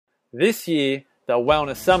This year, the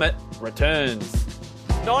Wellness Summit returns.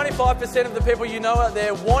 95% of the people you know out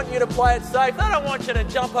there want you to play it safe. They don't want you to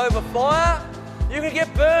jump over fire. You could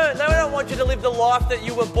get burned. They don't want you to live the life that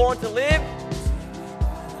you were born to live.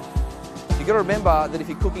 You've got to remember that if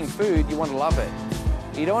you're cooking food, you want to love it.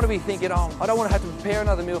 You don't want to be thinking, oh, I don't want to have to prepare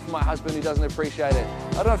another meal for my husband who doesn't appreciate it.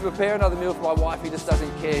 I don't have to prepare another meal for my wife who just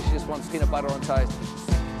doesn't care. She just wants peanut butter on toast.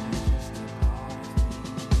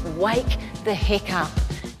 Wake the heck up.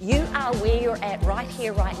 You are where you're at right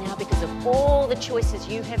here, right now, because of all the choices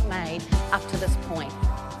you have made up to this point.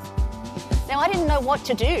 Now, I didn't know what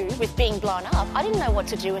to do with being blown up. I didn't know what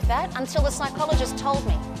to do with that until the psychologist told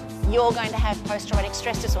me, you're going to have post-traumatic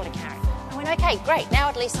stress disorder, Karen. I went, okay, great. Now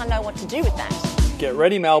at least I know what to do with that. Get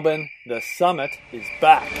ready, Melbourne. The summit is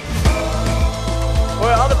back.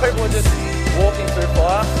 Where other people are just walking through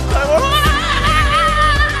fire.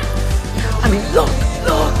 I mean, look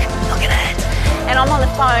at it. And I'm on the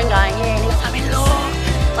phone going, yeah, and he's, I mean,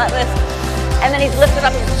 look, like this. And then he's lifted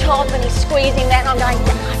up his top and he's squeezing that, and I'm going,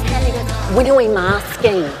 yeah, I can. He goes, when are we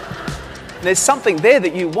masking? There's something there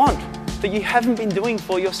that you want that you haven't been doing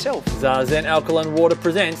for yourself. Zazen Alkaline Water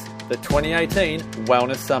presents the 2018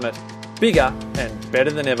 Wellness Summit. Bigger and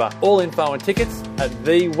better than ever. All info and tickets at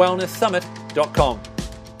thewellnesssummit.com.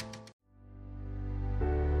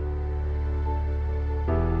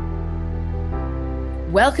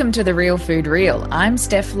 Welcome to The Real Food Real. I'm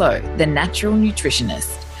Steph Lowe, the natural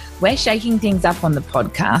nutritionist. We're shaking things up on the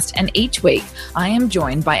podcast, and each week I am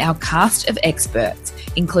joined by our cast of experts,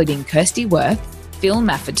 including Kirsty Worth, Phil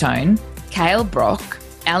Maffetone, Cale Brock,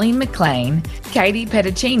 Ali McLean, Katie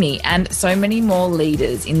Petticini, and so many more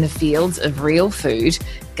leaders in the fields of real food,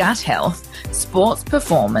 gut health, sports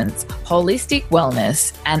performance, holistic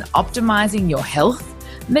wellness, and optimizing your health,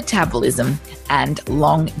 metabolism, and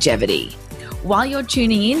longevity. While you're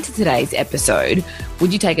tuning into today's episode,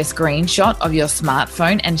 would you take a screenshot of your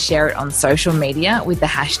smartphone and share it on social media with the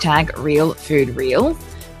hashtag RealFoodReal?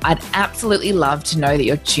 I'd absolutely love to know that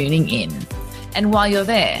you're tuning in. And while you're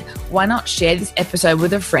there, why not share this episode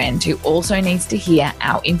with a friend who also needs to hear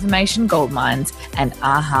our information goldmines and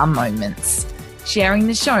aha moments? Sharing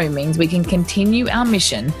the show means we can continue our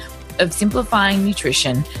mission of simplifying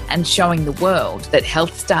nutrition and showing the world that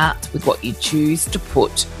health starts with what you choose to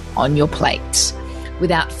put on your plate.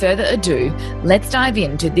 Without further ado, let's dive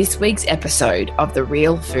into this week's episode of The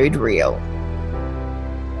Real Food Real.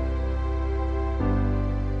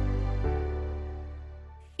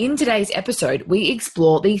 In today's episode, we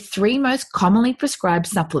explore the 3 most commonly prescribed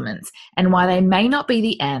supplements and why they may not be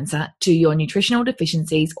the answer to your nutritional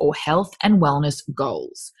deficiencies or health and wellness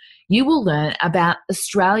goals. You will learn about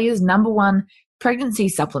Australia's #1 pregnancy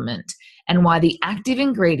supplement and why the active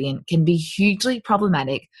ingredient can be hugely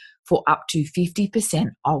problematic for up to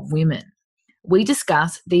 50% of women. We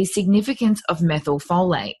discuss the significance of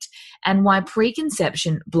methylfolate and why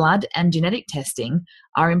preconception blood and genetic testing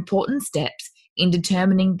are important steps in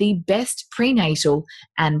determining the best prenatal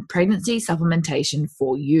and pregnancy supplementation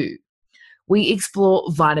for you. We explore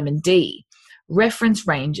vitamin D, reference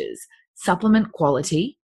ranges, supplement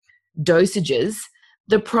quality, dosages,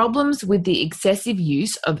 the problems with the excessive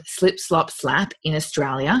use of slip, slop, slap in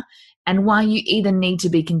Australia, and why you either need to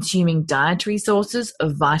be consuming dietary sources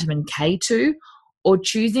of vitamin K2 or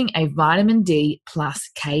choosing a vitamin D plus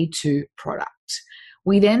K2 product.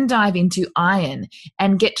 We then dive into iron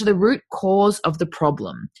and get to the root cause of the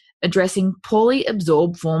problem, addressing poorly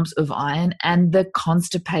absorbed forms of iron and the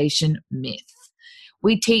constipation myth.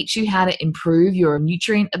 We teach you how to improve your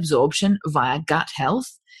nutrient absorption via gut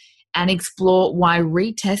health and explore why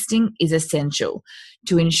retesting is essential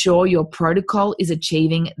to ensure your protocol is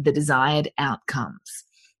achieving the desired outcomes.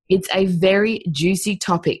 It's a very juicy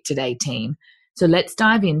topic today, team. So let's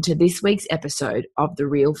dive into this week's episode of The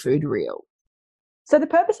Real Food Real. So the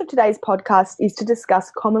purpose of today's podcast is to discuss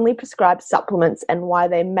commonly prescribed supplements and why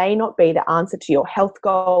they may not be the answer to your health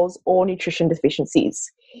goals or nutrition deficiencies.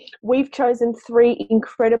 We've chosen 3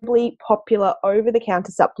 incredibly popular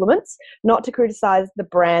over-the-counter supplements, not to criticize the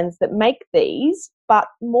brands that make these, but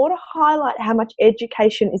more to highlight how much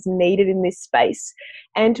education is needed in this space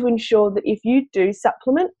and to ensure that if you do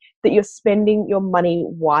supplement, that you're spending your money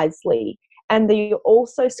wisely and that you're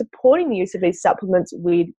also supporting the use of these supplements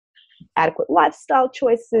with adequate lifestyle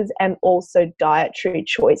choices and also dietary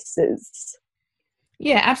choices.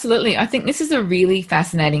 Yeah, absolutely. I think this is a really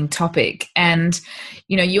fascinating topic. And,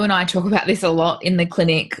 you know, you and I talk about this a lot in the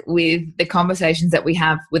clinic with the conversations that we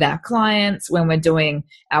have with our clients when we're doing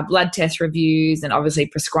our blood test reviews and obviously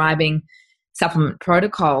prescribing supplement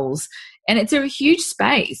protocols. And it's a huge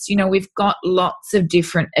space. You know, we've got lots of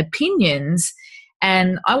different opinions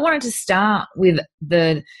And I wanted to start with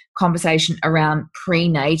the conversation around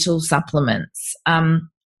prenatal supplements. I'm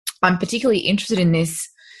particularly interested in this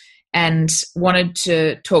and wanted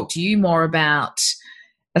to talk to you more about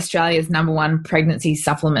Australia's #1 pregnancy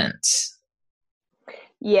supplement.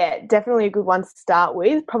 Yeah, definitely a good one to start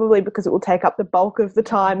with, probably because it will take up the bulk of the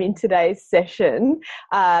time in today's session.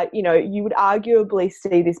 You would arguably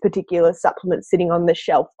see this particular supplement sitting on the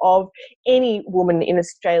shelf of any woman in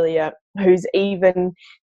Australia who's even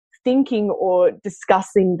thinking or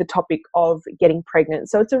discussing the topic of getting pregnant.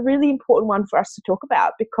 So it's a really important one for us to talk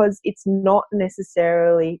about because it's not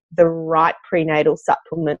necessarily the right prenatal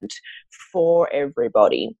supplement for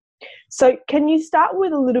everybody. So can you start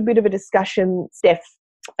with a little bit of a discussion, Steph,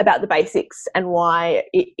 about the basics and why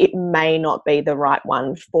it may not be the right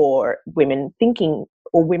one for women thinking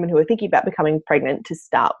or women who are thinking about becoming pregnant to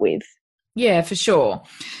start with? Yeah, for sure.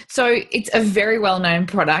 So it's a very well-known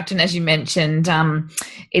product, and as you mentioned,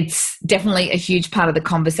 it's definitely a huge part of the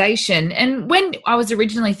conversation. And when I was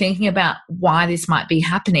originally thinking about why this might be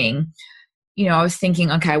happening, I was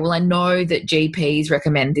thinking, okay, well, I know that GPs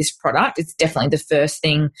recommend this product. It's definitely the first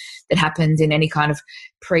thing that happens in any kind of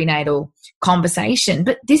prenatal conversation.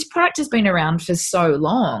 But this product has been around for so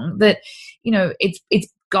long that,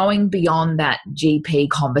 it's going beyond that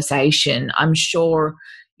GP conversation. I'm sure,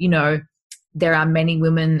 there are many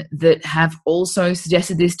women that have also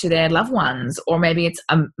suggested this to their loved ones, or maybe it's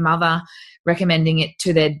a mother recommending it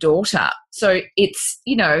to their daughter. So it's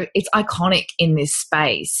iconic in this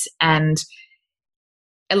space. And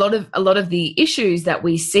a lot of the issues that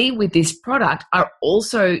we see with this product are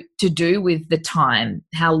also to do with the time,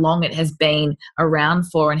 how long it has been around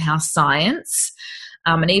for, and how science,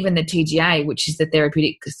 and even the TGA, which is the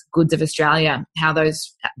Therapeutic Goods of Australia, how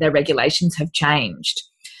their regulations have changed.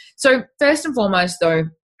 So first and foremost, though,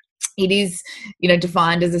 it is,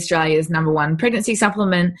 defined as Australia's #1 pregnancy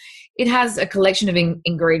supplement. It has a collection of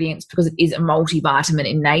ingredients because it is a multivitamin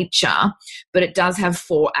in nature, but it does have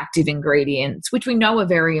 4 active ingredients, which we know are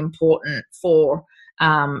very important for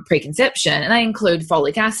preconception. And they include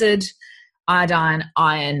folic acid, iodine,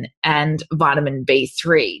 iron, and vitamin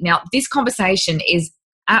B3. Now, this conversation is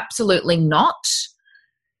absolutely not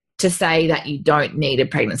to say that you don't need a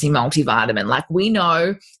pregnancy multivitamin. Like, we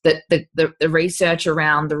know that the research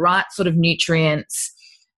around the right sort of nutrients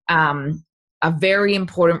are very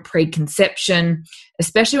important preconception,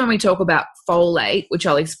 especially when we talk about folate, which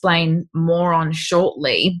I'll explain more on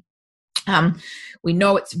shortly. We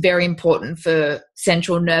know it's very important for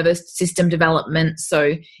central nervous system development,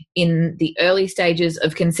 so in the early stages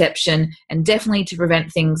of conception, and definitely to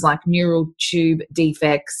prevent things like neural tube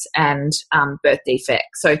defects and birth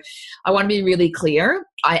defects. So I want to be really clear.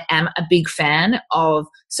 I am a big fan of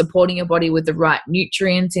supporting your body with the right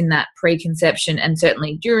nutrients in that preconception and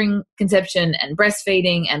certainly during conception and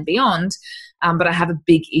breastfeeding and beyond, but I have a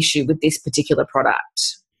big issue with this particular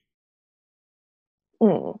product.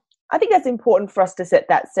 I think that's important for us to set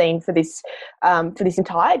that scene for this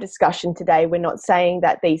entire discussion today. We're not saying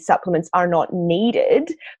that these supplements are not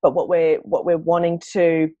needed, but what we're wanting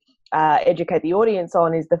to educate the audience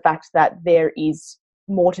on is the fact that there is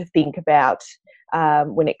more to think about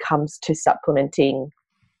when it comes to supplementing,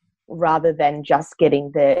 rather than just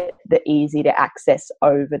getting the easy to access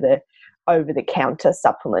over the counter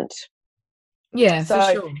supplement. Yeah, for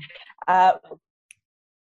sure.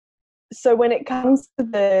 So when it comes to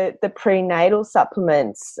the prenatal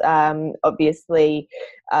supplements, obviously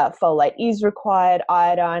folate is required,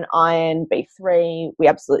 iodine, iron, B3. We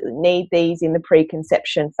absolutely need these in the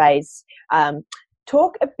preconception phase.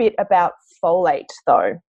 Talk a bit about folate,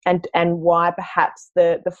 though, and why perhaps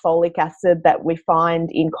the folic acid that we find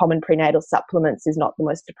in common prenatal supplements is not the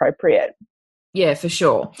most appropriate. Yeah, for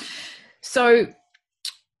sure. So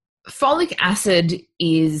folic acid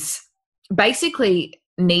is basically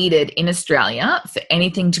needed in Australia for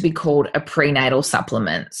anything to be called a prenatal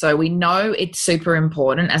supplement. So we know it's super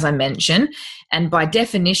important, as I mentioned, and by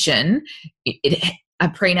definition, a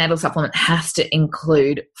prenatal supplement has to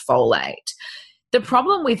include folate. The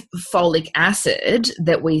problem with folic acid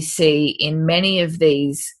that we see in many of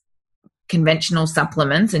these conventional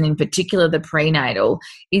supplements, and in particular the prenatal,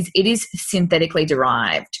 is it is synthetically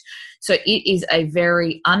derived. So it is a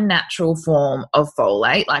very unnatural form of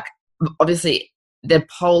folate, like obviously the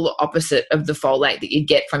polar opposite of the folate that you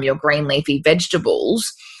get from your green leafy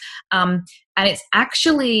vegetables. And it's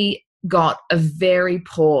actually got a very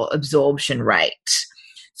poor absorption rate.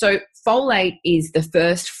 So folate is the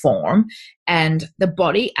first form, and the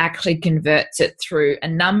body actually converts it through a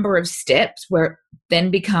number of steps where it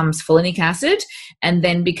then becomes folinic acid and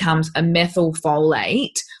then becomes a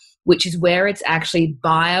methylfolate which is where it's actually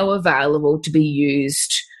bioavailable to be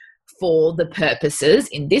used for the purposes,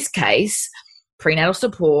 in this case, prenatal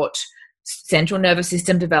support, central nervous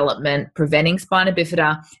system development, preventing spina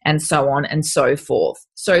bifida, and so on and so forth.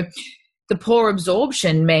 So the poor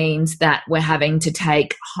absorption means that we're having to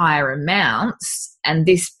take higher amounts, and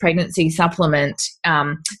this pregnancy supplement,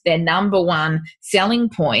 their number one selling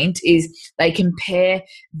point is they compare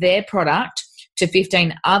their product to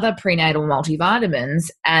 15 other prenatal multivitamins,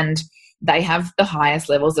 and they have the highest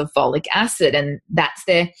levels of folic acid, and that's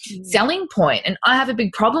their selling point. And I have a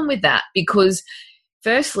big problem with that because,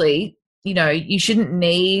 firstly, you shouldn't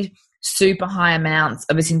need super high amounts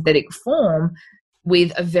of a synthetic form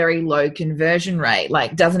with a very low conversion rate.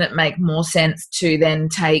 Like, doesn't it make more sense to then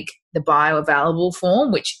take the bioavailable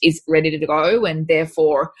form, which is ready to go and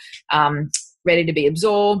therefore ready to be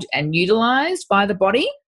absorbed and utilized by the body?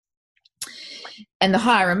 And the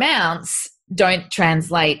higher amounts don't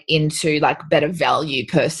translate into like better value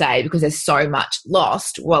per se, because there's so much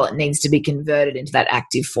lost while it needs to be converted into that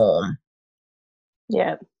active form.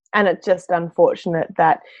 Yeah. And it's just unfortunate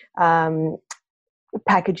that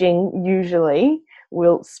packaging usually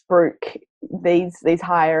will spruik these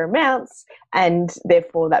higher amounts, and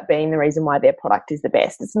therefore that being the reason why their product is the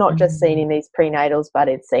best. It's not just seen in these prenatals, but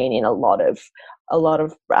it's seen in a lot of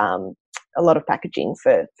packaging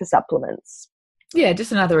for supplements. Yeah,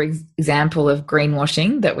 just another example of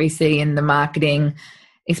greenwashing that we see in the marketing,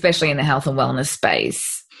 especially in the health and wellness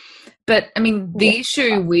space. But, I mean, the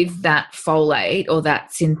issue with that folate or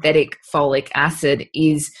that synthetic folic acid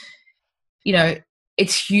is,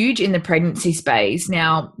 it's huge in the pregnancy space.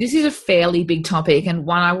 Now, this is a fairly big topic and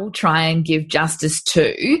one I will try and give justice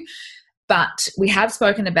to, but we have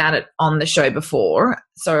spoken about it on the show before,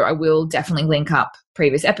 so I will definitely link up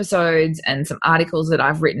previous episodes and some articles that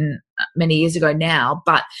I've written many years ago now.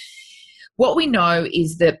 But what we know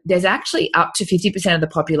is that there's actually up to 50% of the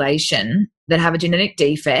population that have a genetic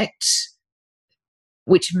defect,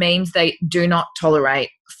 which means they do not tolerate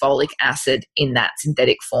folic acid in that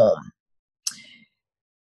synthetic form.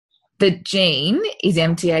 The gene is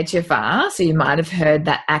MTHFR, so you might have heard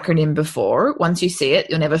that acronym before. Once you see it,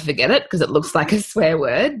 you'll never forget it because it looks like a swear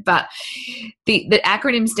word. But the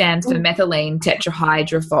acronym stands for methylene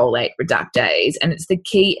tetrahydrofolate reductase, and it's the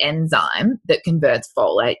key enzyme that converts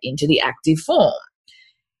folate into the active form.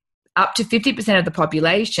 Up to 50% of the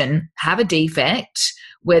population have a defect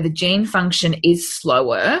where the gene function is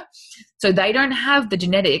slower, so they don't have the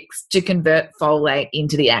genetics to convert folate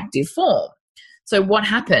into the active form. So what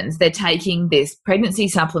happens? They're taking this pregnancy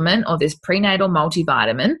supplement or this prenatal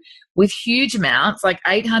multivitamin with huge amounts, like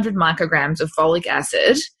 800 micrograms of folic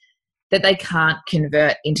acid, that they can't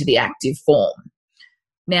convert into the active form.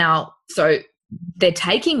 Now, so they're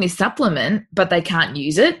taking this supplement, but they can't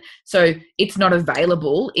use it. So it's not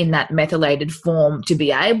available in that methylated form to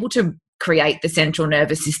be able to create the central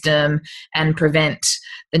nervous system and prevent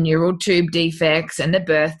the neural tube defects and the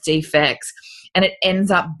birth defects. And it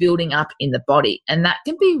ends up building up in the body. And that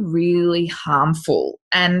can be really harmful.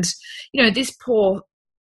 And, this poor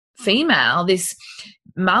female, this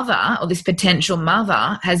mother or this potential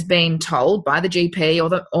mother has been told by the GP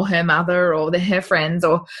or her mother or her friends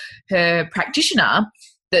or her practitioner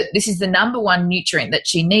that this is the number one nutrient that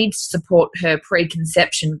she needs to support her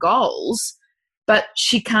preconception goals, but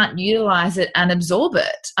she can't utilize it and absorb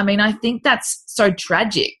it. I mean, I think that's so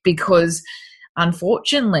tragic because,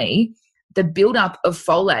 unfortunately, the buildup of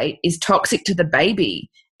folate is toxic to the baby,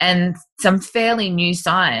 and some fairly new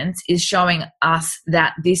science is showing us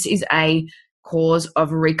that this is a cause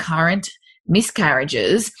of recurrent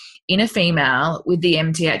miscarriages in a female with the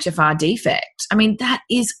MTHFR defect. I mean, that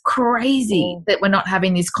is crazy that we're not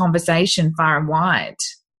having this conversation far and wide.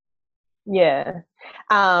 Yeah.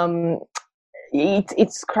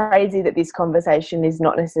 It's crazy that this conversation is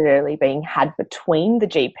not necessarily being had between the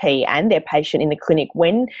GP and their patient in the clinic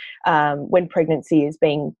when pregnancy is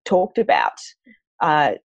being talked about.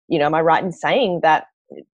 Am I right in saying that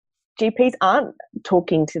GPs aren't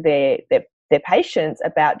talking to their patients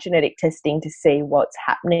about genetic testing to see what's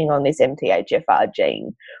happening on this MTHFR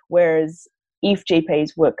gene? Whereas if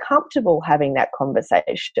GPs were comfortable having that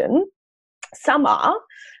conversation, some are,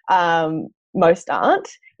 most aren't.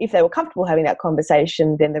 If they were comfortable having that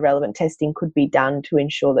conversation, then the relevant testing could be done to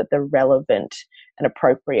ensure that the relevant and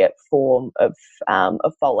appropriate form of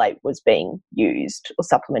folate was being used or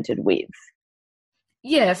supplemented with.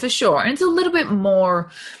 Yeah, for sure. And it's a little bit more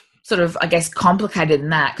sort of, I guess, complicated than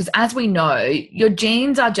that because, as we know, your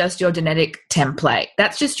genes are just your genetic template.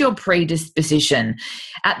 That's just your predisposition.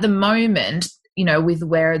 At the moment, with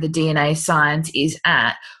where the DNA science is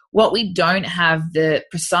at, What we don't have the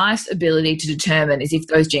precise ability to determine is if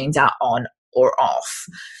those genes are on or off.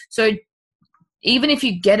 So even if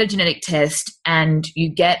you get a genetic test and you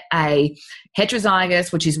get a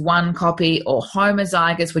heterozygous, which is 1 copy, or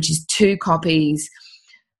homozygous, which is 2 copies,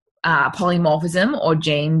 polymorphism or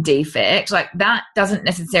gene defect, like that doesn't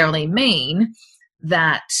necessarily mean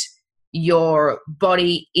that your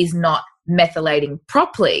body is not methylating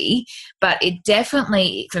properly, but it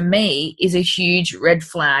definitely, for me, is a huge red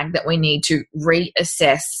flag that we need to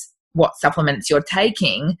reassess what supplements you're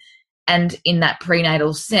taking. And in that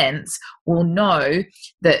prenatal sense, we'll know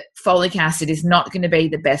that folic acid is not going to be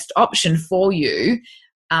the best option for you.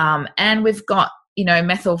 And we've got,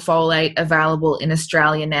 methylfolate available in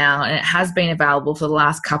Australia now, and it has been available for the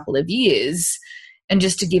last couple of years. And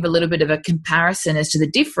just to give a little bit of a comparison as to the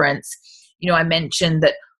difference, I mentioned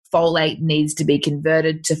that folate needs to be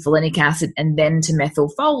converted to folinic acid and then to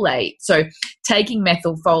methylfolate. So taking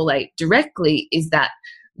methylfolate directly is that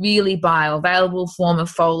really bioavailable form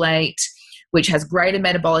of folate, which has greater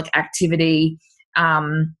metabolic activity,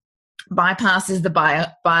 bypasses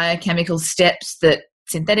the biochemical steps that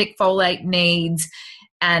synthetic folate needs,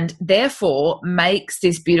 and therefore makes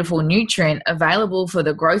this beautiful nutrient available for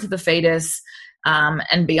the growth of the fetus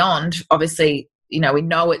and beyond. Obviously, we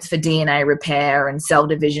know it's for DNA repair and cell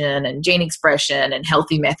division and gene expression and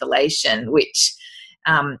healthy methylation, which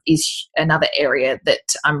is another area that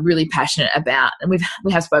I'm really passionate about, and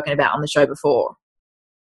we have spoken about on the show before.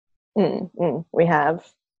 We have.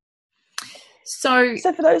 So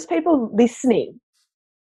for those people listening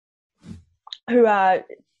who are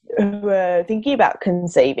thinking about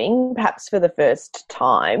conceiving, perhaps for the first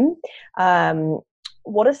time,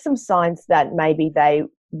 what are some signs that maybe they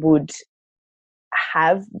would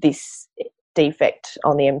have this defect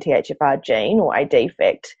on the MTHFR gene, or a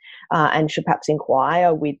defect, and should perhaps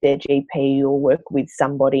inquire with their GP or work with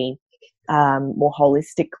somebody more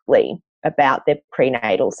holistically about their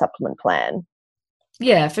prenatal supplement plan?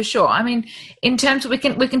 Yeah, for sure. I mean, in terms of, we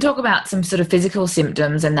can talk about some sort of physical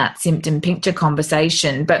symptoms and that symptom picture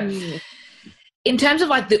conversation, but in terms of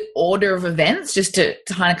like the order of events, just to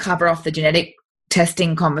kind of cover off the genetic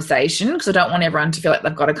testing conversation, because I don't want everyone to feel like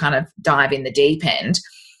they've got to kind of dive in the deep end.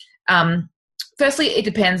 Firstly, it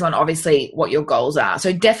depends on obviously what your goals are.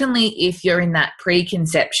 So definitely if you're in that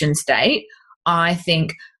preconception state, I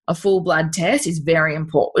think a full blood test is very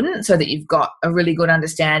important so that you've got a really good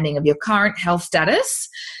understanding of your current health status.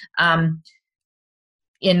 And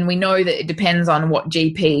we know that it depends on what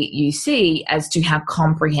GP you see as to how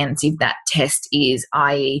comprehensive that test is,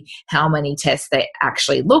 i.e. how many tests they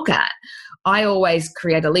actually look at. I always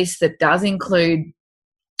create a list that does include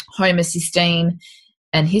homocysteine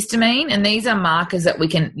and histamine, and these are markers that we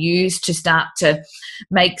can use to start to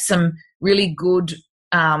make some really good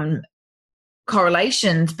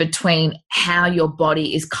correlations between how your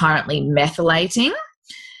body is currently methylating.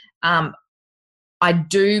 I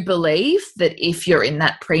do believe that if you're in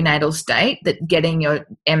that prenatal state, that getting your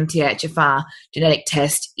MTHFR genetic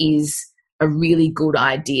test is a really good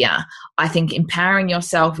idea. I think empowering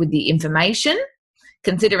yourself with the information,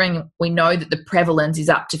 considering we know that the prevalence is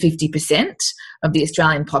up to 50% of the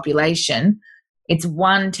Australian population, it's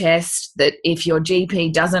one test that if your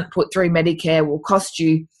GP doesn't put through Medicare will cost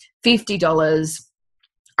you $50.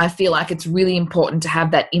 I feel like it's really important to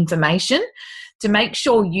have that information to make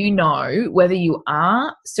sure you know whether you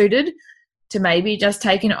are suited to maybe just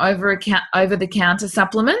take an over-the-counter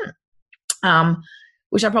supplement,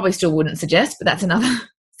 which I probably still wouldn't suggest, but that's another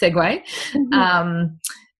segue.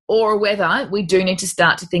 Or whether we do need to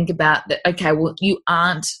start to think about that, okay, well, you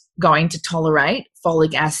aren't going to tolerate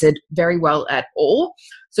folic acid very well at all.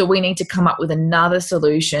 So we need to come up with another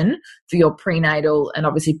solution for your prenatal and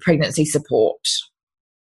obviously pregnancy support.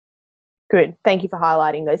 Good. Thank you for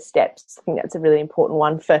highlighting those steps. I think that's a really important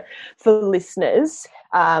one for listeners,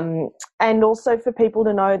 and also for people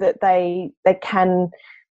to know that they can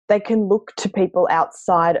look to people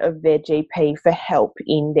outside of their GP for help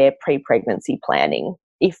in their pre-pregnancy planning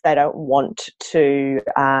if they don't want to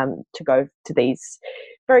go to these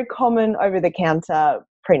very common over-the-counter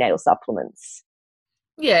prenatal supplements.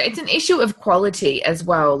 Yeah, it's an issue of quality as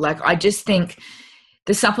well. Like, I just think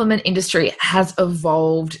the supplement industry has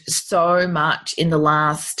evolved so much in the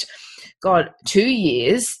last, 2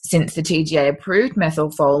 years since the TGA approved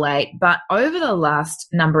methylfolate, but over the last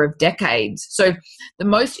number of decades. So the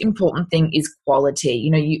most important thing is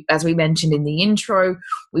quality. As we mentioned in the intro,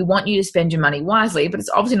 we want you to spend your money wisely, but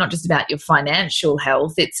it's obviously not just about your financial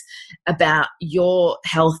health. It's about your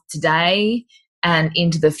health today and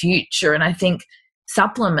into the future. And I think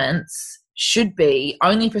supplements should be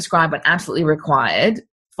only prescribed when absolutely required,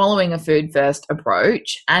 following a food first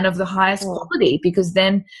approach and of the highest quality, because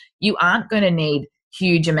then you aren't going to need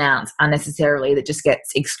huge amounts unnecessarily that just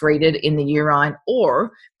gets excreted in the urine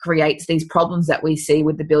or creates these problems that we see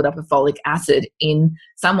with the buildup of folic acid in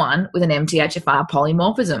someone with an MTHFR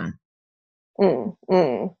polymorphism.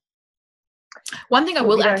 One thing I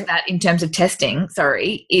will add to that in terms of testing,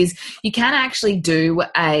 is you can actually do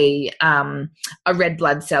a red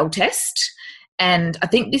blood cell test. And I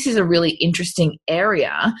think this is a really interesting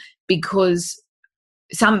area because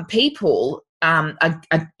some people are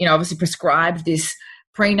obviously prescribed this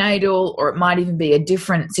prenatal, or it might even be a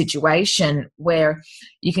different situation where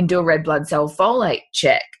you can do a red blood cell folate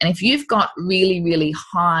check. And if you've got really, really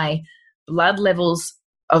high blood levels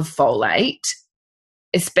of folate,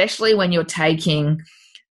 especially when you're taking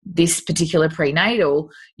this particular prenatal,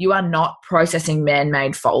 you are not processing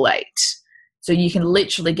man-made folate. So you can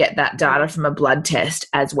literally get that data from a blood test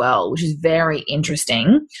as well, which is very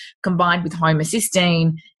interesting. Combined with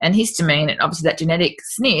homocysteine and histamine and obviously that genetic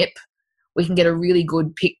SNP, we can get a really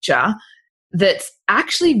good picture that's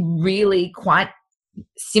actually really quite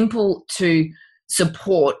simple to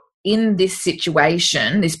support in this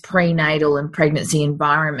situation, this prenatal and pregnancy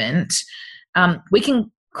environment. We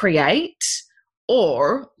can create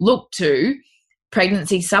or look to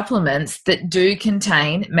pregnancy supplements that do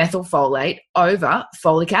contain methylfolate over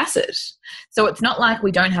folic acid. So it's not like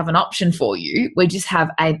we don't have an option for you. We just have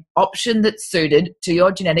an option that's suited to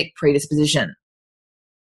your genetic predisposition.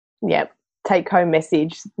 Yep. Take-home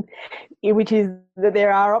message, which is that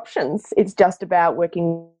there are options. It's just about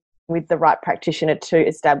working with the right practitioner to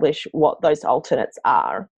establish what those alternates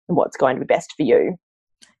are and what's going to be best for you.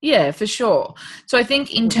 Yeah, for sure. So I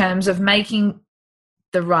think in terms of making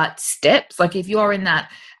the right steps, like if you're in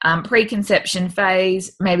that preconception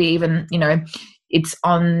phase, maybe even, it's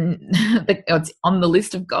on the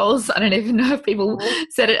list of goals. I don't even know if people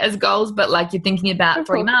set it as goals, but like you're thinking about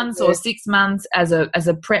 3 months or 6 months as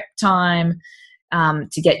a prep time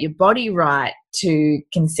to get your body right to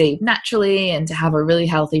conceive naturally and to have a really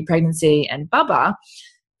healthy pregnancy and bubba,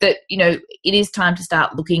 that, it is time to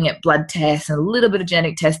start looking at blood tests and a little bit of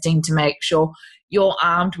genetic testing to make sure you're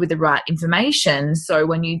armed with the right information. So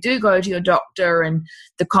when you do go to your doctor and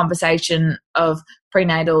the conversation of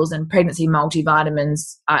prenatals and pregnancy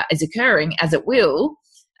multivitamins is occurring, as it will,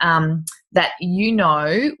 that you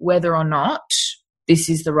know whether or not this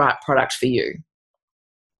is the right product for you.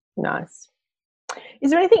 Nice.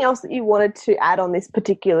 Is there anything else that you wanted to add on this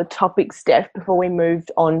particular topic, Steph, before we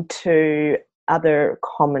moved on to other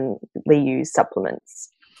commonly used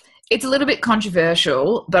supplements? It's a little bit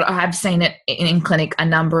controversial, but I have seen it in clinic a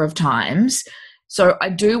number of times. So I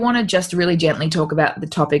do want to just really gently talk about the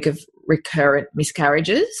topic of recurrent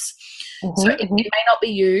miscarriages. So it may not be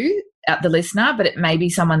you, the listener, but it may be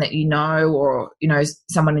someone that you know or,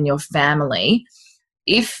 someone in your family.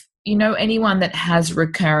 If you know anyone that has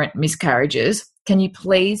recurrent miscarriages, can you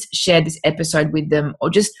please share this episode with them or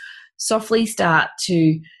just softly start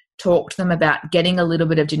to talk to them about getting a little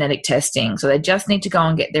bit of genetic testing. So they just need to go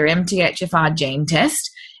and get their MTHFR gene test,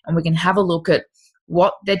 and we can have a look at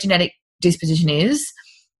what their genetic disposition is,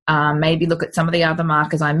 maybe look at some of the other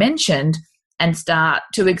markers I mentioned, and start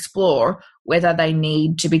to explore whether they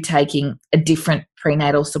need to be taking a different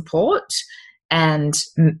prenatal support and,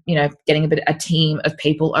 getting a team of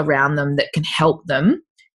people around them that can help them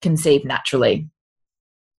conceive naturally.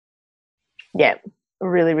 Yeah,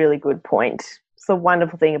 really, really good point. It's the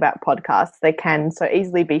wonderful thing about podcasts. They can so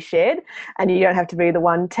easily be shared, and you don't have to be the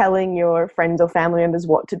one telling your friends or family members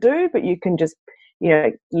what to do, but you can just,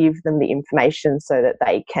 give them the information so that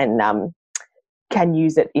they can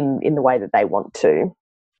use it in the way that they want to.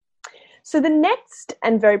 So the next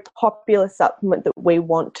and very popular supplement that we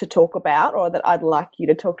want to talk about, or that I'd like you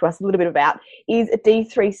to talk to us a little bit about, is a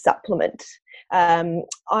D3 supplement.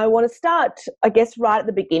 I want to start, I guess, right at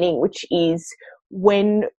the beginning, which is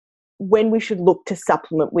when we should look to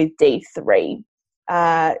supplement with D3.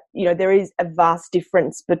 There is a vast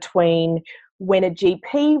difference between when a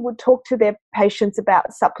GP would talk to their patients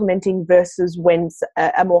about supplementing versus when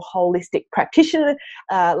a more holistic practitioner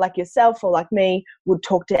like yourself or like me would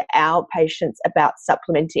talk to our patients about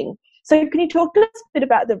supplementing. So can you talk to us a bit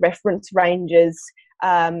about the reference ranges?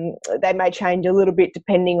 They may change a little bit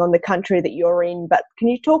depending on the country that you're in, but can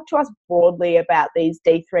you talk to us broadly about these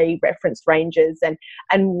D3 reference ranges and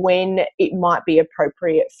when it might be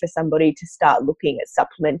appropriate for somebody to start looking at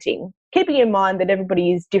supplementing? Keeping in mind that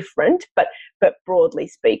everybody is different, but broadly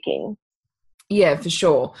speaking. Yeah, for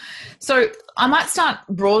sure. So I might start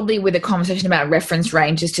broadly with a conversation about reference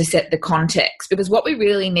ranges to set the context, because what we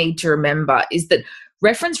really need to remember is that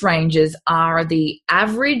reference ranges are the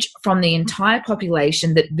average from the entire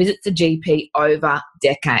population that visits a GP over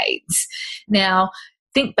decades. Now,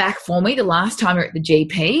 think back for me, the last time you're at the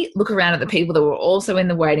GP, look around at the people that were also in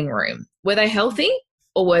the waiting room. Were they healthy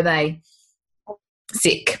or were they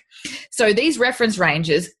sick? So these reference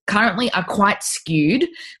ranges currently are quite skewed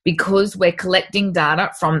because we're collecting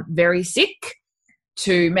data from very sick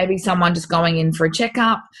to maybe someone just going in for a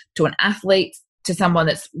checkup, to an athlete, to someone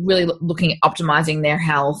that's really looking at optimizing their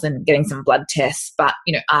health and getting some blood tests, but,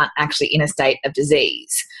 aren't actually in a state of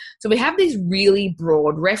disease. So we have these really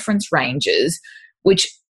broad reference ranges, which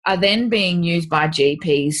are then being used by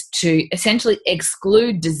GPs to essentially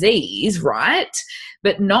exclude disease, right?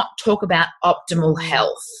 But not talk about optimal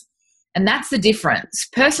health. And that's the difference.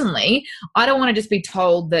 Personally, I don't want to just be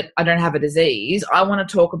told that I don't have a disease. I want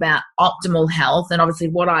to talk about optimal health and obviously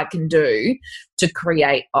what I can do to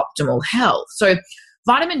create optimal health. So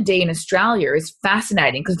vitamin D in Australia is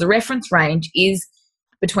fascinating because the reference range is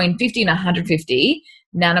between 50 and 150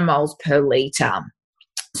 nanomoles per litre.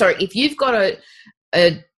 So if you've got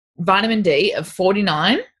a vitamin D of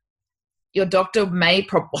 49, your doctor may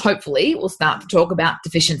hopefully will start to talk about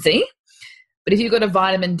deficiency. But if you've got a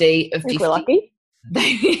vitamin D of 50, we're lucky. But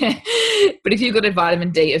if you've got a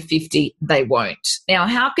vitamin D of 50, they won't. Now,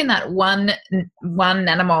 how can that one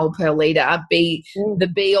nanomole per litre be the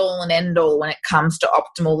be-all and end-all when it comes to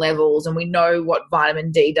optimal levels? And we know what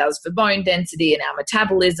vitamin D does for bone density and our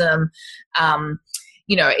metabolism.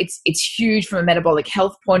 It's huge from a metabolic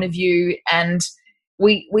health point of view, and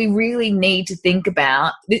we really need to think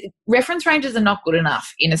about reference ranges are not good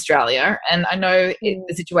enough in Australia, and I know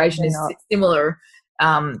the situation is similar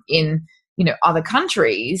in other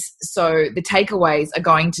countries. So the takeaways are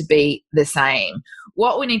going to be the same.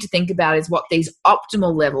 What we need to think about is what these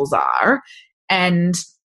optimal levels are, and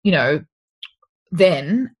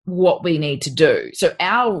then what we need to do. So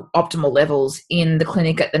our optimal levels in the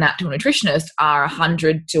clinic at the Natural Nutritionist are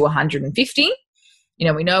 100 to 150.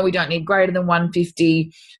 We know we don't need greater than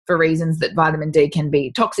 150 for reasons that vitamin D can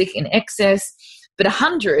be toxic in excess, but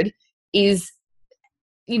 100 is,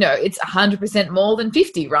 it's 100% more than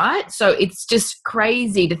 50, right? So it's just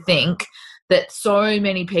crazy to think that so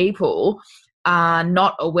many people are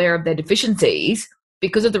not aware of their deficiencies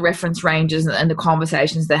because of the reference ranges and the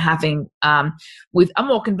conversations they're having with a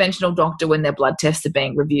more conventional doctor when their blood tests are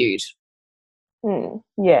being reviewed.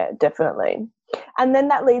 Yeah, definitely. And then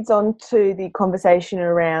that leads on to the conversation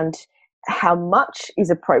around how much is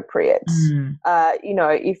appropriate.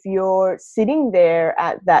 If you're sitting there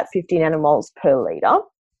at that 50 nanomoles per litre,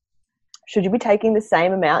 should you be taking the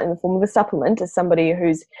same amount in the form of a supplement as somebody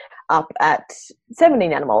who's up at 70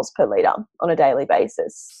 nanomoles per litre on a daily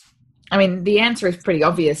basis? I mean, the answer is pretty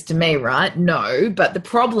obvious to me, right? No, but the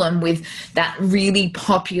problem with that really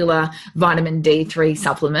popular vitamin D3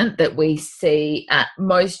 supplement that we see at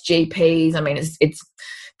most GPs, I mean, it's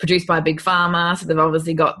produced by Big Pharma, so they've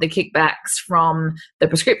obviously got the kickbacks from the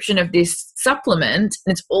prescription of this supplement,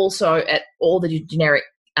 and it's also at all the generic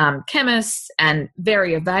chemists and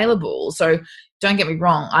very available. So don't get me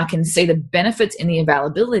wrong, I can see the benefits in the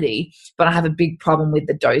availability, but I have a big problem with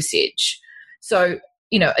the dosage. So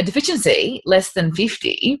a deficiency less than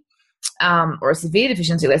 50 or a severe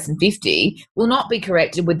deficiency less than 50 will not be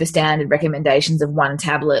corrected with the standard recommendations of 1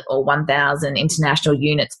 tablet or 1,000 international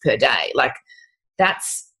units per day. Like,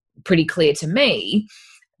 that's pretty clear to me.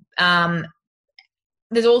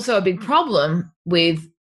 There's also a big problem with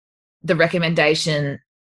the recommendation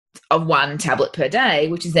of 1 tablet per day,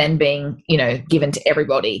 which is then being, given to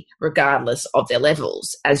everybody regardless of their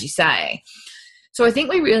levels, as you say. So I think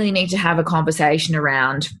we really need to have a conversation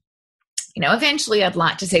around, eventually I'd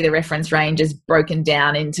like to see the reference ranges broken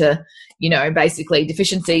down into, basically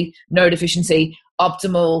deficiency, no deficiency,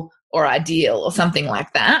 optimal or ideal or something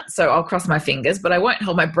like that. So I'll cross my fingers, but I won't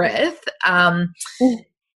hold my breath.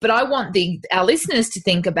 But I want our listeners to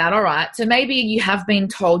think about, all right, so maybe you have been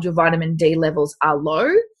told your vitamin D levels are low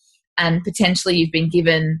and potentially you've been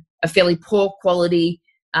given a fairly poor quality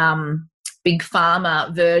Big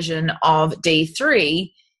Pharma version of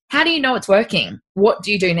D3. How do you know it's working? What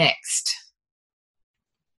do you do next?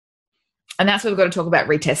 And that's where we've got to talk about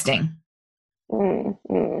retesting.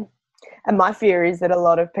 And my fear is that a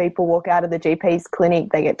lot of people walk out of the GP's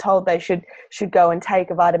clinic, they get told they should go and take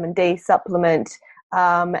a vitamin D supplement,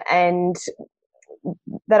 and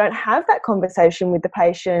they don't have that conversation with the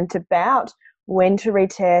patient about when to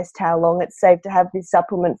retest, how long it's safe to have this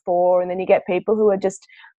supplement for, and then you get people who are just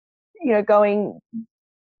going,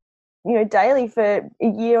 daily for a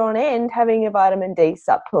year on end having a vitamin D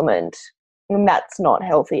supplement. And that's not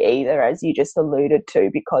healthy either, as you just alluded to,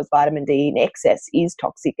 because vitamin D in excess is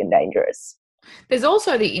toxic and dangerous. There's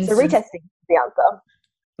also the So instance. retesting is the answer.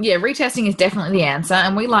 Yeah, retesting is definitely the answer,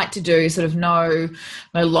 and we like to do sort of no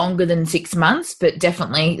longer than 6 months, but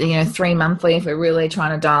definitely 3 monthly if we're really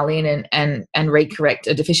trying to dial in and recorrect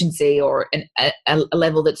a deficiency or a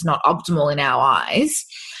level that's not optimal in our eyes.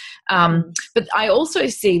 But I also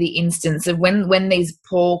see the instance of when these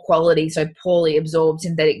poor quality, so poorly absorbed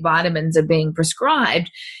synthetic vitamins are being prescribed,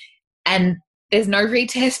 and there's no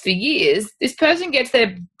retest for years, this person gets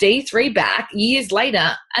their D3 back years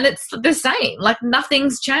later and it's the same, like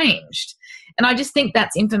nothing's changed. And I just think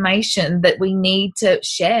that's information that we need to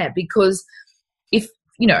share, because if,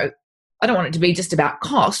 I don't want it to be just about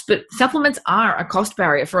cost, but supplements are a cost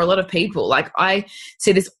barrier for a lot of people. Like I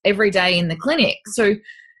see this every day in the clinic. So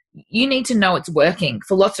you need to know it's working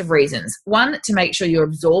for lots of reasons. One, to make sure you're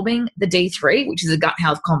absorbing the D3, which is a gut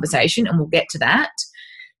health conversation, and we'll get to that.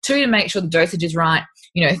 2, to make sure the dosage is right.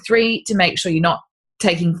 3, to make sure you're not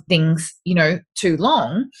taking things, too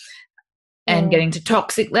long and getting to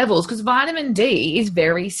toxic levels, because vitamin D is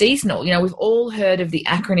very seasonal. We've all heard of the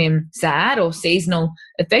acronym SAD, or seasonal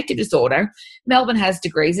affective disorder. Melbourne has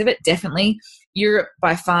degrees of it, definitely. Europe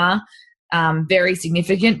by far, very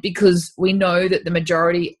significant, because we know that the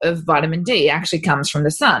majority of vitamin D actually comes from the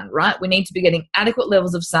sun, right? We need to be getting adequate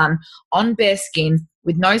levels of sun on bare skin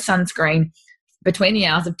with no sunscreen between the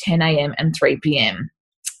hours of 10 a.m. and 3 p.m.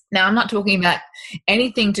 Now, I'm not talking about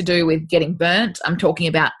anything to do with getting burnt. I'm talking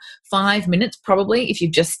about 5 minutes probably if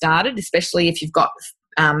you've just started, especially if you've got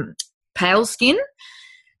pale skin.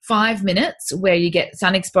 5 minutes where you get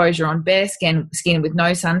sun exposure on bare skin with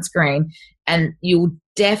no sunscreen, and you'll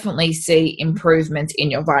definitely see improvements in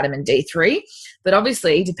your vitamin D3. But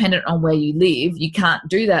obviously, dependent on where you live, you can't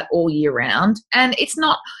do that all year round. And it's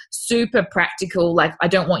not super practical. Like, I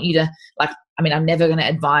don't want you to, I'm never going to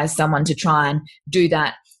advise someone to try and do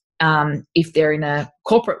that if they're in a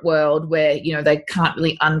corporate world where, they can't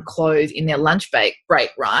really unclothe in their lunch break,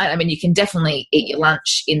 right? You can definitely eat your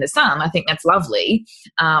lunch in the sun. I think that's lovely.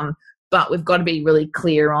 But we've got to be really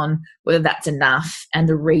clear on whether that's enough, and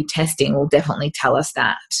the retesting will definitely tell us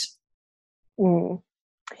that.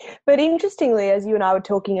 But interestingly, as you and I were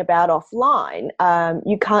talking about offline,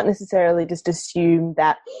 you can't necessarily just assume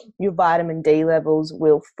that your vitamin D levels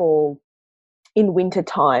will fall in winter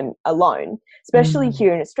time alone, especially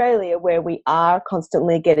here in Australia, where we are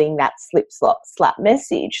constantly getting that slap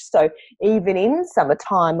message. So even in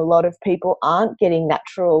summertime, a lot of people aren't getting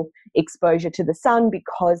natural exposure to the sun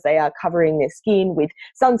because they are covering their skin with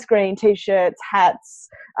sunscreen, t-shirts, hats,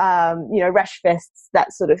 rash vests,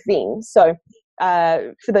 that sort of thing. So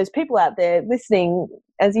for those people out there listening,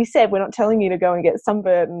 as you said, we're not telling you to go and get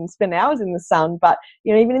sunburned and spend hours in the sun, but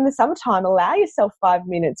even in the summertime, allow yourself 5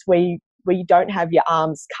 minutes where you don't have your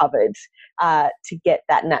arms covered to get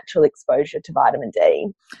that natural exposure to vitamin D.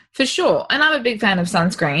 For sure. And I'm a big fan of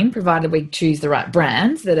sunscreen, provided we choose the right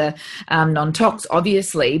brands that are non-tox,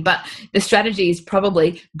 obviously. But the strategy is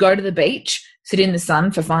probably go to the beach, sit in the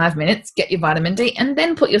sun for 5 minutes, get your vitamin D, and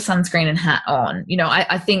then put your sunscreen and hat on.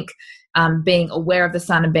 I think being aware of the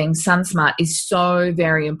sun and being sun smart is so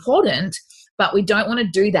very important. But we don't want to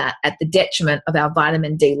do that at the detriment of our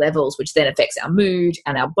vitamin D levels, which then affects our mood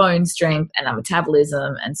and our bone strength and our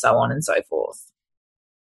metabolism and so on and so forth.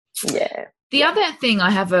 Yeah. The other thing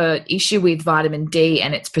I have an issue with vitamin D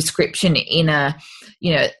and its prescription in a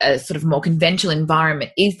sort of more conventional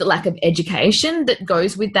environment is the lack of education that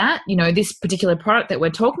goes with that. This particular product that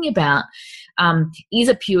we're talking about is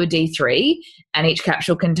a pure D3, and each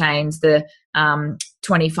capsule contains the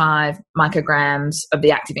 25 micrograms of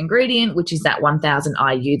the active ingredient, which is that 1000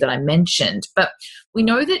 IU that I mentioned. But we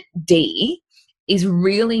know that D is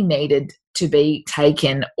really needed to be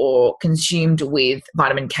taken or consumed with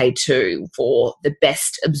vitamin K2 for the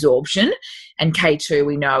best absorption. And K2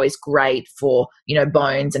 we know is great for,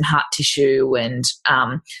 bones and heart tissue and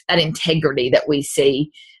that integrity that we see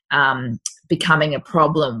becoming a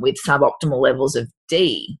problem with suboptimal levels of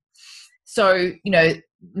D. So,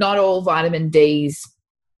 not all vitamin Ds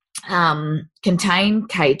contain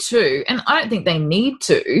K2, and I don't think they need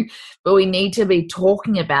to, but we need to be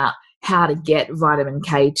talking about how to get vitamin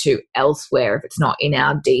K2 elsewhere if it's not in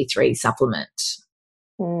our D3 supplement.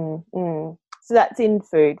 So that's in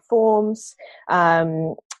food forms.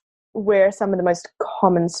 Where are some of the most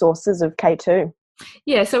common sources of K2?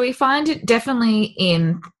 Yeah, so we find it definitely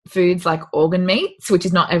in foods like organ meats, which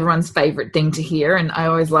is not everyone's favourite thing to hear, and I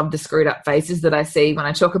always love the screwed up faces that I see when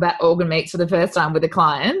I talk about organ meats for the first time with a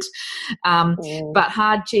client. But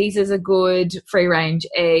hard cheeses are good, free-range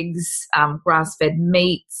eggs, grass-fed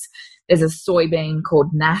meats. There's a soybean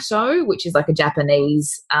called natto, which is like a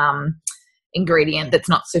Japanese ingredient that's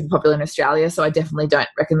not super popular in Australia, so I definitely don't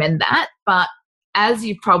recommend that. But as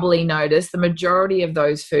you've probably noticed, the majority of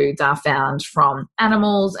those foods are found from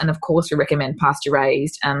animals, and of course we recommend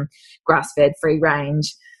pasture-raised, grass-fed,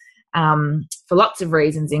 free-range, for lots of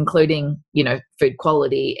reasons, including, food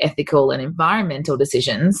quality, ethical and environmental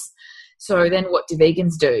decisions. So then what do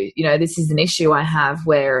vegans do? This is an issue I have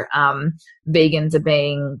where vegans are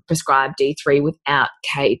being prescribed D3 without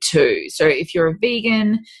K2. So if you're a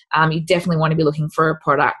vegan, you definitely want to be looking for a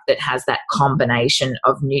product that has that combination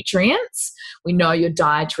of nutrients. We know your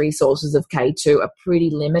dietary sources of K2 are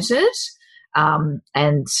pretty limited,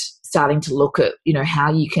 and starting to look at,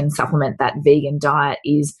 how you can supplement that vegan diet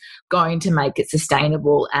is going to make it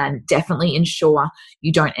sustainable and definitely ensure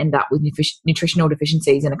you don't end up with nutritional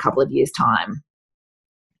deficiencies in a couple of years' time.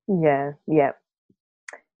 Yeah.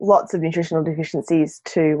 Lots of nutritional deficiencies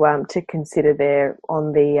to consider there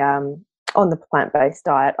on the plant-based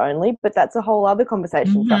diet only, but that's a whole other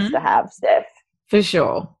conversation for us to have, Steph. For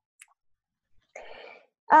sure.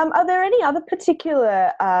 Are there any other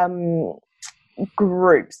particular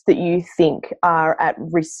groups that you think are at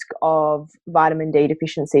risk of vitamin D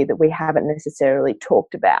deficiency that we haven't necessarily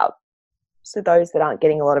talked about? So those that aren't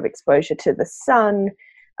getting a lot of exposure to the sun,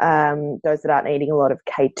 those that aren't eating a lot of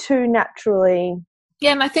K2 naturally.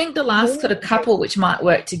 Yeah, and I think the last sort of couple which might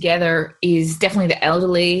work together is definitely the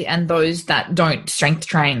elderly and those that don't strength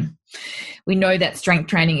train. We know that strength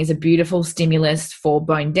training is a beautiful stimulus for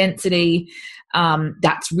bone density.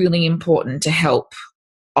 That's really important to help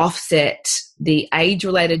offset the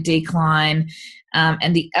age-related decline,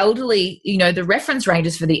 and the elderly, the reference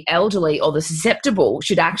ranges for the elderly or the susceptible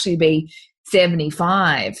should actually be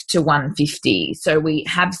 75 to 150. So we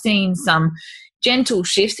have seen some gentle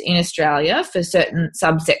shifts in Australia for certain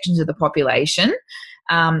subsections of the population.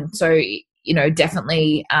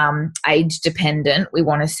 Definitely age dependent. We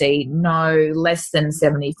want to see no less than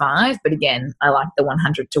 75, but again, I like the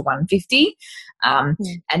 100 to 150.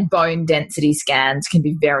 And bone density scans can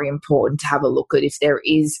be very important to have a look at if there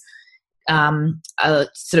is a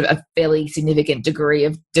sort of a fairly significant degree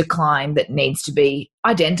of decline that needs to be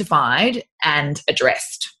identified and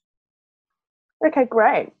addressed. Okay,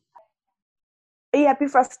 great. Are you happy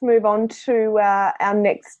for us to move on to our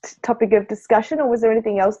next topic of discussion, or was there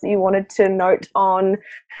anything else that you wanted to note on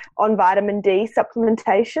vitamin D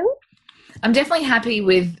supplementation? I'm definitely happy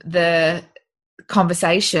with the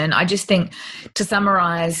conversation. I just think, to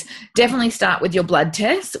summarize, definitely start with your blood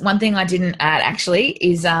test. One thing I didn't add actually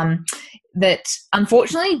is that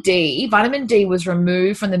unfortunately vitamin D was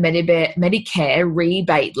removed from the Medicare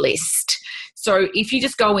rebate list. So if you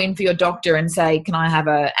just go in for your doctor and say, can I have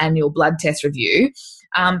an annual blood test review,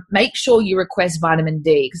 make sure you request vitamin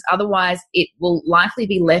D, because otherwise it will likely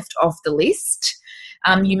be left off the list.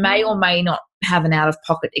 You may or may not have an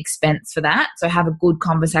out-of-pocket expense for that. So have a good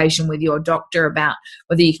conversation with your doctor about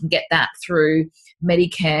whether you can get that through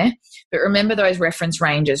Medicare. But remember those reference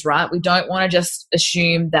ranges, right? We don't want to just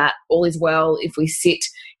assume that all is well if we sit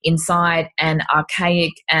inside an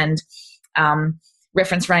archaic and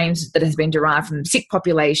reference range that has been derived from the sick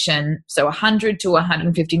population. So 100 to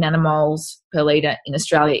 150 nanomoles per litre in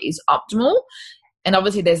Australia is optimal. And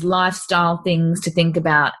obviously there's lifestyle things to think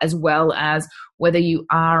about, as well as whether you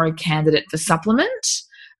are a candidate for supplement.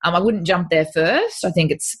 I wouldn't jump there first. I think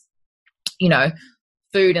it's,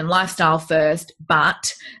 food and lifestyle first,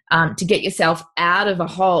 but to get yourself out of a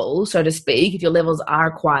hole, so to speak, if your levels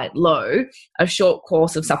are quite low, a short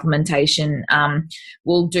course of supplementation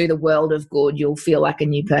will do the world of good. You'll feel like a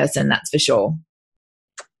new person, that's for sure.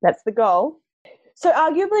 That's the goal. So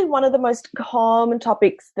arguably one of the most common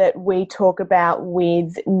topics that we talk about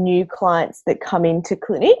with new clients that come into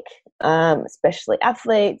clinic, especially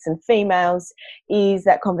athletes and females, is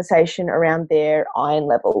that conversation around their iron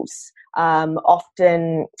levels.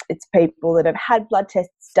 Often it's people that have had blood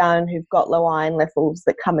tests done who've got low iron levels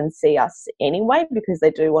that come and see us anyway, because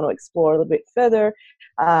they do want to explore a little bit further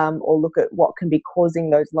or look at what can be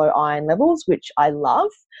causing those low iron levels, which I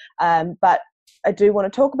love. But I do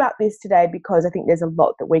want to talk about this today because I think there's a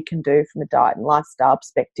lot that we can do from a diet and lifestyle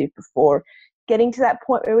perspective before getting to that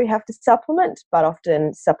point where we have to supplement, but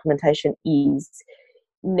often supplementation is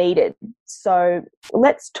needed. So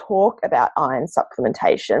let's talk about iron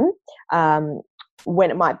supplementation, when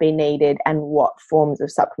it might be needed and what forms of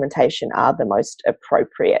supplementation are the most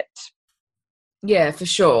appropriate. Yeah, for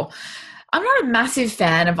sure. I'm not a massive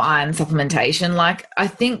fan of iron supplementation. I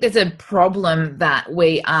think there's a problem that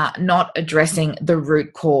we are not addressing the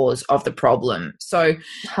root cause of the problem. So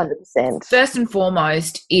 100%. First and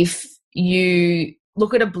foremost, if you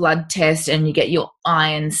look at a blood test and you get your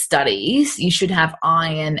iron studies, you should have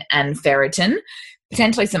iron and ferritin.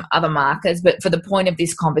 potentially some other markers, but for the point of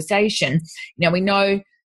this conversation, we know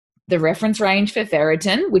the reference range for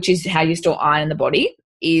ferritin, which is how you store iron in the body,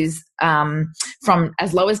 is from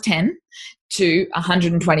as low as 10 to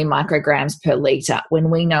 120 micrograms per litre, when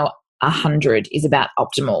we know 100 is about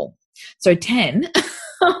optimal. So 10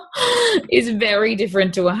 is very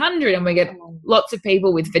different to 100, and we get lots of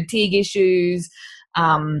people with fatigue issues.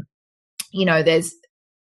 There's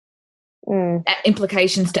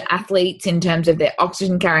implications to athletes in terms of their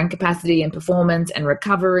oxygen carrying capacity and performance and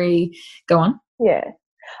recovery. Go on. Yeah.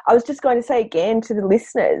 I was just going to say again to the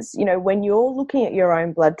listeners, when you're looking at your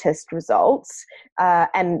own blood test results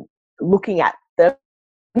and looking at them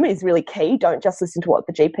is really key. Don't just listen to what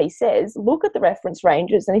the GP says. Look at the reference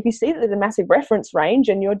ranges. And if you see that there's a massive reference range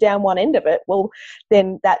and you're down one end of it, well,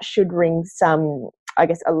 then that should ring some,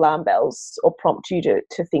 alarm bells, or prompt you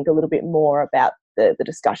to think a little bit more about the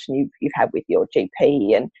discussion you've had with your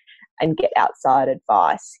GP and get outside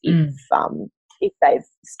advice if they've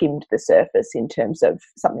skimmed the surface in terms of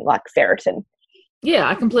something like ferritin. Yeah,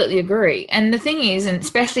 I completely agree. And the thing is, and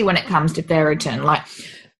especially when it comes to ferritin, like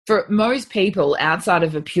for most people outside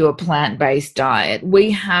of a pure plant-based diet, we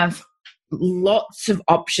have lots of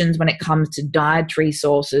options when it comes to dietary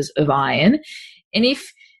sources of iron. And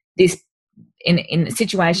if this, in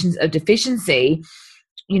situations of deficiency,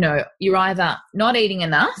 you're either not eating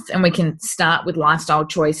enough, and we can start with lifestyle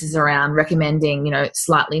choices around recommending,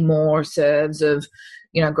 slightly more serves of,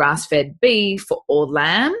 grass-fed beef or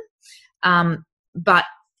lamb. But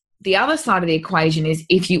the other side of the equation is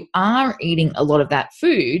if you are eating a lot of that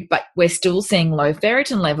food, but we're still seeing low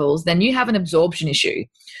ferritin levels, then you have an absorption issue.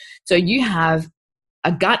 So you have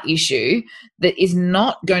a gut issue that is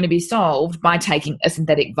not going to be solved by taking a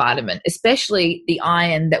synthetic vitamin, especially the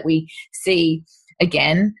iron that we see,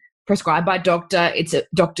 again, prescribed by doctors.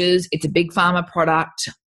 It's a big pharma product.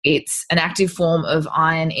 It's an active form of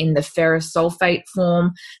iron in the ferrous sulfate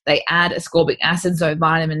form. They add ascorbic acid, so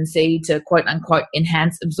vitamin C, to quote unquote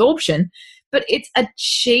enhance absorption. But it's a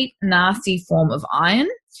cheap, nasty form of iron.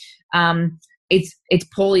 It's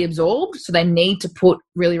poorly absorbed, so they need to put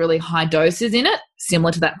really, really high doses in it,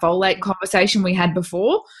 similar to that folate conversation we had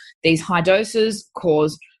before. These high doses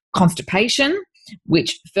cause constipation,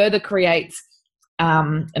 which further creates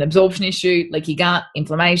an absorption issue, leaky gut,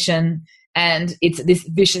 inflammation, and it's this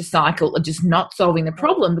vicious cycle of just not solving the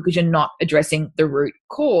problem because you're not addressing the root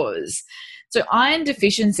cause. So iron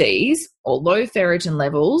deficiencies or low ferritin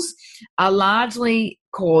levels are largely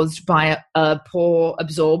caused by a poor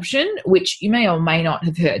absorption, which you may or may not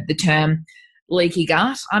have heard the term leaky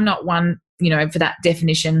gut. I'm not one, for that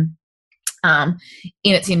definition in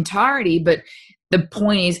its entirety, but the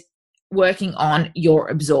point is working on your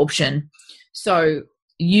absorption. So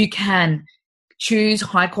you can choose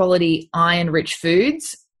high-quality iron-rich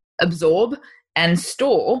foods, absorb and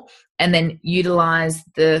store, and then utilize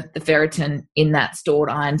the ferritin in that stored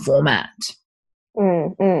iron format.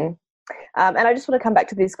 And I just want to come back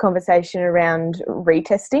to this conversation around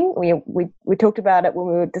retesting. We talked about it when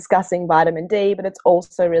we were discussing vitamin D, but it's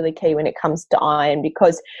also really key when it comes to iron,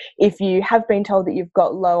 because if you have been told that you've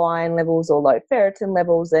got low iron levels or low ferritin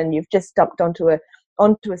levels and you've just dumped onto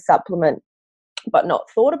a supplement but not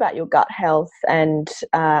thought about your gut health and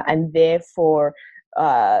therefore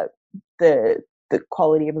the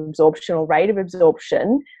quality of absorption or rate of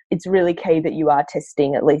absorption, it's really key that you are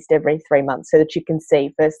testing at least every 3 months so that you can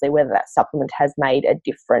see firstly whether that supplement has made a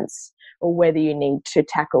difference or whether you need to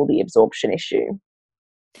tackle the absorption issue.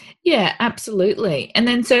 Yeah, absolutely. And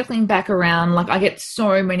then circling back around, like I get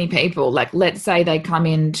so many people, like let's say they come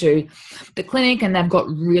into the clinic and they've got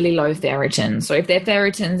really low ferritin. So if their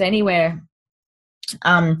ferritin's anywhere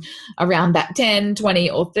around that 10, 20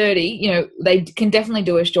 or 30, they can definitely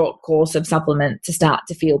do a short course of supplement to start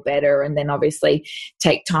to feel better, and then obviously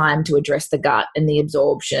take time to address the gut and the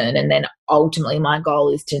absorption. And then ultimately my goal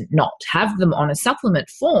is to not have them on a supplement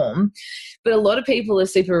form. But a lot of people are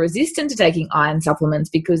super resistant to taking iron supplements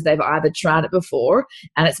because they've either tried it before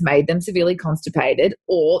and it's made them severely constipated,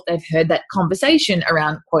 or they've heard that conversation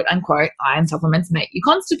around quote unquote iron supplements make you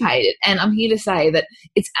constipated. And I'm here to say that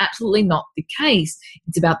it's absolutely not the case.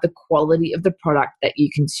 It's about the quality of the product that you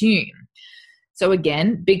consume. So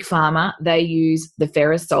again, Big Pharma, they use the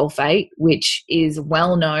ferrous sulfate, which is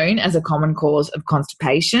well known as a common cause of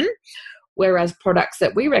constipation, whereas products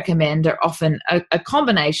that we recommend are often a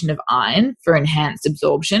combination of iron for enhanced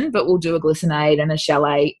absorption, but we'll do a glycinate and a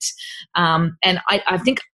chelate. And I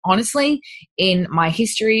think honestly, in my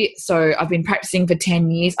history, so I've been practicing for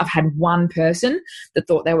 10 years, I've had one person that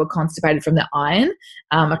thought they were constipated from the iron.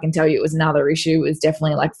 I can tell you it was another issue. It was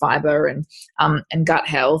definitely like fiber and gut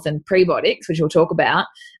health and prebiotics, which we'll talk about.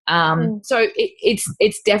 So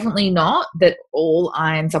it's definitely not that all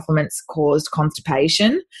iron supplements caused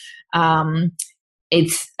constipation.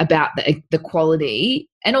 It's about the quality,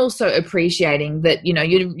 and also appreciating that, you know,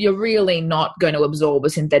 you're really not going to absorb a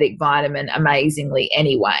synthetic vitamin amazingly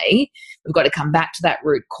anyway. We've got to come back to that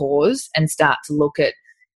root cause and start to look at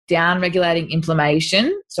down-regulating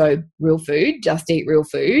inflammation, so real food, just eat real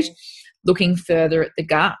food, looking further at the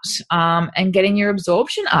gut, and getting your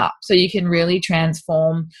absorption up so you can really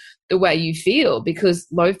transform the way you feel, because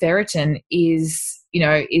low ferritin is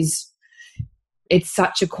it's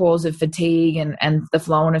such a cause of fatigue and the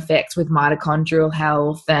flow-on effects with mitochondrial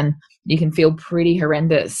health, and you can feel pretty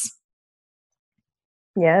horrendous.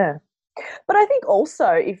 Yeah. But I think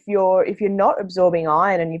also if you're not absorbing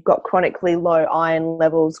iron and you've got chronically low iron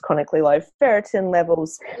levels, chronically low ferritin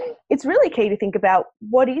levels, it's really key to think about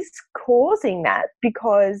what is causing that,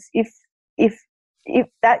 because if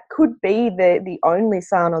that could be the only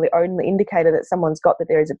sign or the only indicator that someone's got that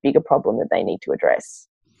there is a bigger problem that they need to address.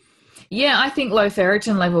 Yeah, I think low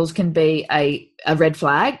ferritin levels can be a red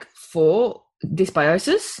flag for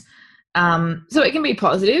dysbiosis. So it can be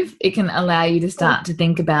positive. It can allow you to start to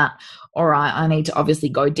think about, all right, I need to obviously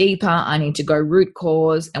go deeper. I need to go root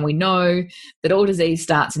cause. And we know that all disease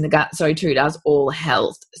starts in the gut. So too does all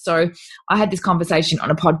health. So I had this conversation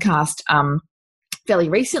on a podcast fairly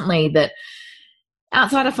recently that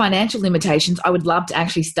outside of financial limitations, I would love to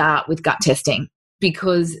actually start with gut testing,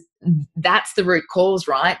 because that's the root cause,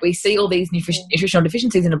 right? We see all these nutritional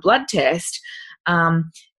deficiencies in a blood test.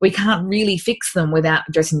 We can't really fix them without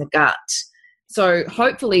addressing the gut. So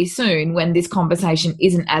hopefully soon, when this conversation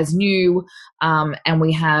isn't as new, and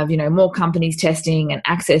we have, more companies testing and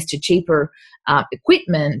access to cheaper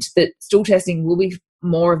equipment, that stool testing will be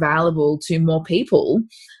more available to more people,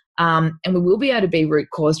 and we will be able to be root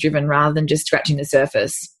cause driven rather than just scratching the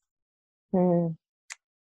surface.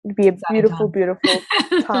 It'd be a beautiful, beautiful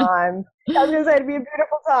time. I was going to say, it'd be a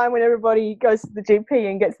beautiful time when everybody goes to the GP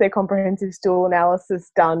and gets their comprehensive stool analysis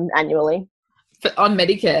done annually. On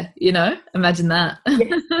Medicare, imagine that.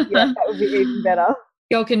 Yes, that would be even better.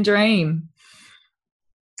 Y'all can dream.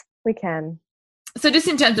 We can. So just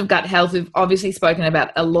in terms of gut health, we've obviously spoken about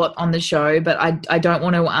a lot on the show, but I don't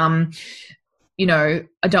want to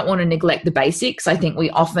I don't want to neglect the basics. I think we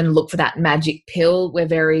often look for that magic pill. We're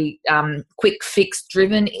very quick fix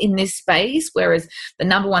driven in this space, whereas the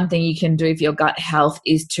number one thing you can do for your gut health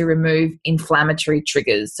is to remove inflammatory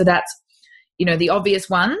triggers. So that's, the obvious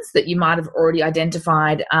ones that you might have already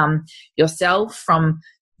identified yourself, from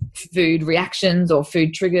food reactions or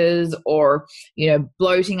food triggers, or,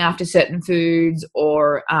 bloating after certain foods,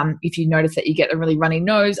 or if you notice that you get a really runny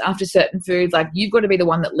nose after certain foods, like you've got to be the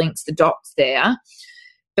one that links the dots there.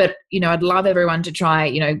 But, I'd love everyone to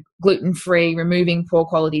try, gluten-free, removing poor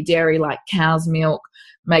quality dairy like cow's milk,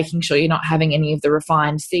 making sure you're not having any of the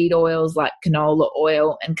refined seed oils like canola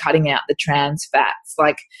oil, and cutting out the trans fats.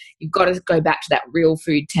 Like, you've got to go back to that real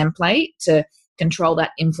food template to control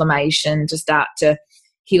that inflammation, to start to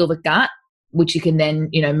heal the gut, which you can then,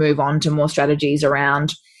 move on to more strategies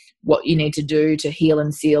around what you need to do to heal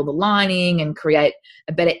and seal the lining and create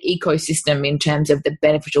a better ecosystem in terms of the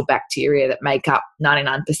beneficial bacteria that make up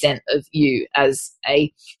 99% of you as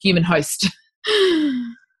a human host.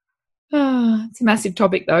 It's a massive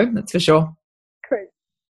topic though, that's for sure. Great.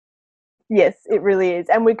 Yes, it really is.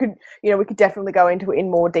 And we could definitely go into it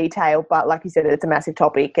in more detail, but like you said, it's a massive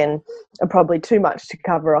topic and probably too much to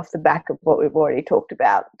cover off the back of what we've already talked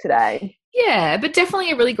about today. Yeah, but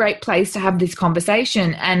definitely a really great place to have this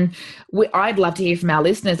conversation. And I'd love to hear from our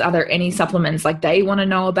listeners. Are there any supplements like they want to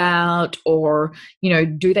know about, or,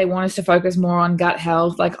 do they want us to focus more on gut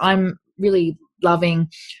health? Like, I'm really loving,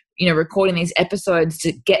 recording these episodes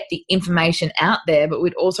to get the information out there, but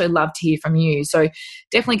we'd also love to hear from you. So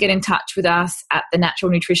definitely get in touch with us at The Natural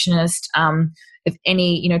Nutritionist if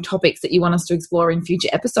any, topics that you want us to explore in future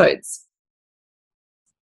episodes.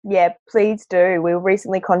 Yeah, please do. We were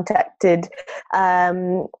recently contacted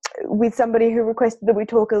with somebody who requested that we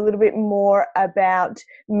talk a little bit more about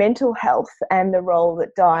mental health and the role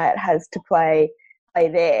that diet has to play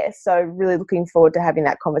there. So really looking forward to having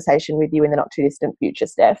that conversation with you in the not too distant future,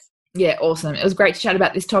 Steph. Yeah, awesome. It was great to chat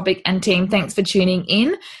about this topic. And team, thanks for tuning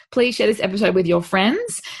in. Please share this episode with your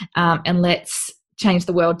friends, and let's change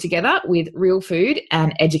the world together with real food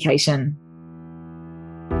and education.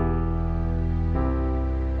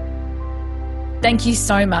 Thank you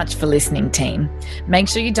so much for listening, team. Make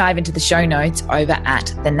sure you dive into the show notes over at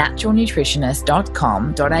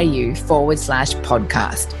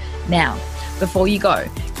thenaturalnutritionist.com.au/podcast. Now, before you go,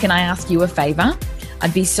 can I ask you a favor?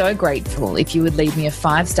 I'd be so grateful if you would leave me a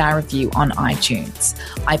 5-star review on iTunes.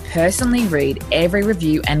 I personally read every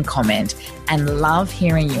review and comment and love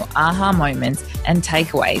hearing your aha moments and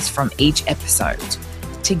takeaways from each episode.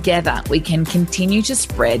 Together, we can continue to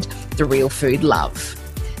spread the real food love.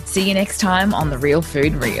 See you next time on The Real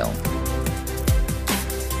Food Reel.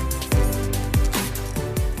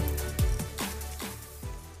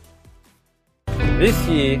 This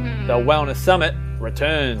year, the Wellness Summit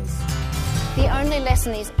returns. The only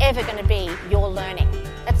lesson is ever going to be your learning.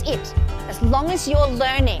 That's it. As long as you're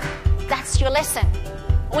learning, that's your lesson.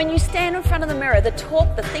 When you stand in front of the mirror, the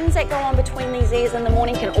talk, the things that go on between these ears in the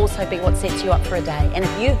morning can also be what sets you up for a day. And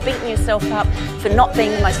if you've beaten yourself up for not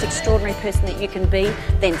being the most extraordinary person that you can be,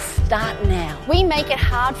 then start now. We make it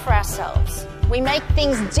hard for ourselves. We make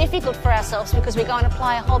things difficult for ourselves because we go and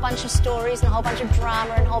apply a whole bunch of stories and a whole bunch of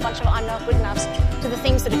drama and a whole bunch of I'm not good enoughs to the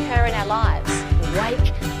things that occur in our lives.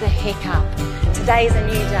 Wake the heck up. Today is a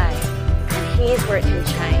new day. And here's where it can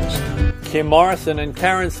change. Kim Morrison and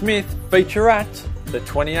Karen Smith feature at the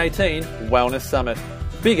 2018 Wellness Summit.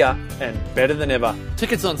 Bigger and better than ever.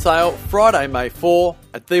 Tickets on sale Friday, May 4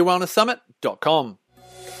 at thewellnesssummit.com.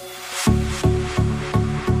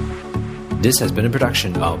 This has been a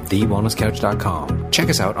production of TheWellnessCouch.com. Check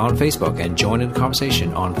us out on Facebook and join in the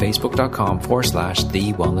conversation on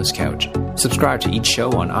Facebook.com/TheWellnessCouch. Subscribe to each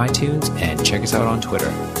show on iTunes and check us out on Twitter.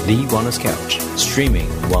 The Wellness Couch, streaming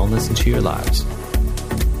wellness into your lives.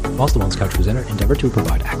 Whilst the Wellness Couch presenter endeavor to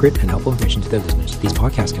provide accurate and helpful information to their listeners, these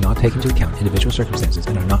podcasts cannot take into account individual circumstances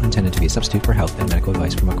and are not intended to be a substitute for health and medical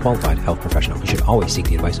advice from a qualified health professional. You should always seek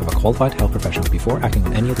the advice of a qualified health professional before acting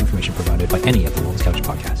on any of the information provided by any of the Wellness Couch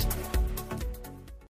podcasts.